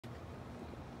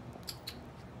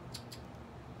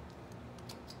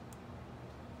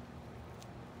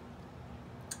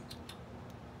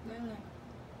Lily.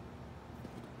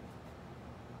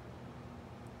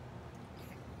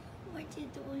 What you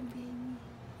doing, baby?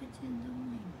 What you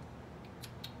doing?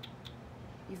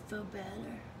 You feel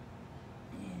better?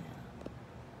 Yeah.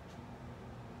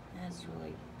 He has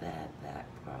really bad back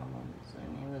problems,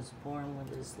 and he was born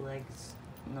with his legs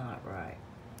not right.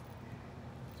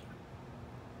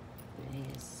 But he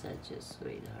is such a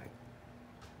sweetheart.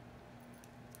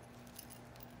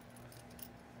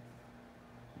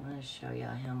 I'm going to show you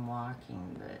him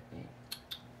walking, but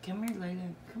come here,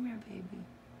 Layla. Come here, baby.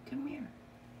 Come here.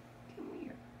 Come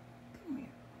here. Come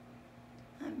here.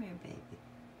 Come here, baby.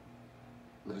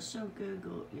 Let's show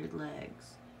Google your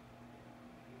legs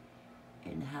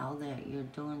and how that you're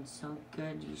doing so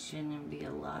good. You shouldn't be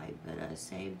alive, but I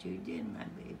saved you, didn't I,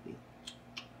 baby?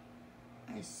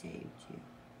 I saved you.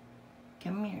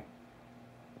 Come here.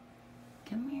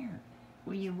 Come here.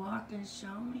 Will you walk and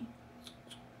show me?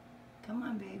 Come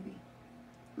on, baby.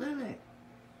 Lily,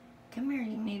 come here.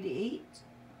 You need to eat?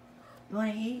 You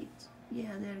want to eat?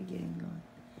 Yeah, that'll get him going.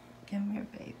 Come here,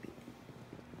 baby.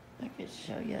 I could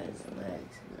show you his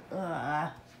legs.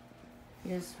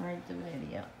 Just right the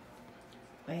video.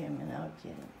 Wait a minute, I'll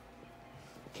get him.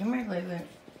 Come here, Lily.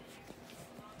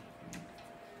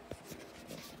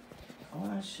 I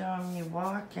want to show him you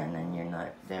walking and you're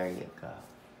not. There you go.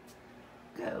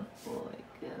 Good boy,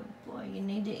 good boy. You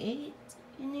need to eat?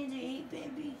 You need to eat,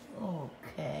 baby?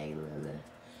 Okay, Lily.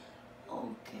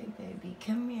 Okay, baby.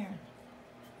 Come here.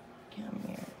 Come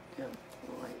here. Good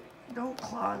boy. Don't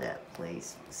claw that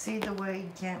place. See the way he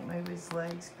can't move his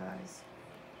legs, guys?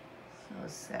 So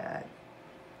sad.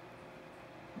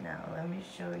 Now, let me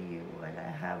show you what I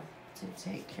have to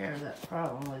take care of that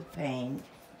problem with pain.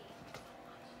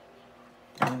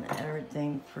 And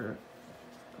everything for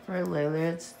Lily.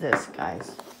 It's this,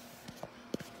 guys.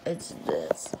 It's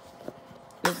this.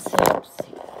 It's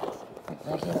Hemspy. If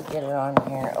I can get it on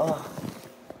here. Oh,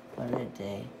 what a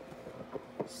day.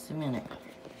 Just a minute.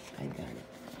 I got it.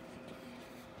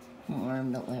 My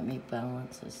arm don't let me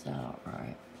balance this out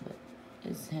right. But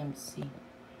it's Hemspy.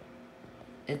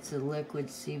 It's a liquid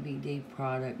CBD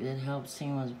product that helps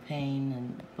him with pain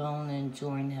and bone and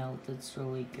joint health. It's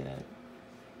really good.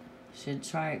 Should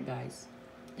try it, guys.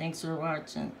 Thanks for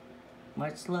watching.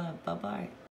 Much love. Bye-bye.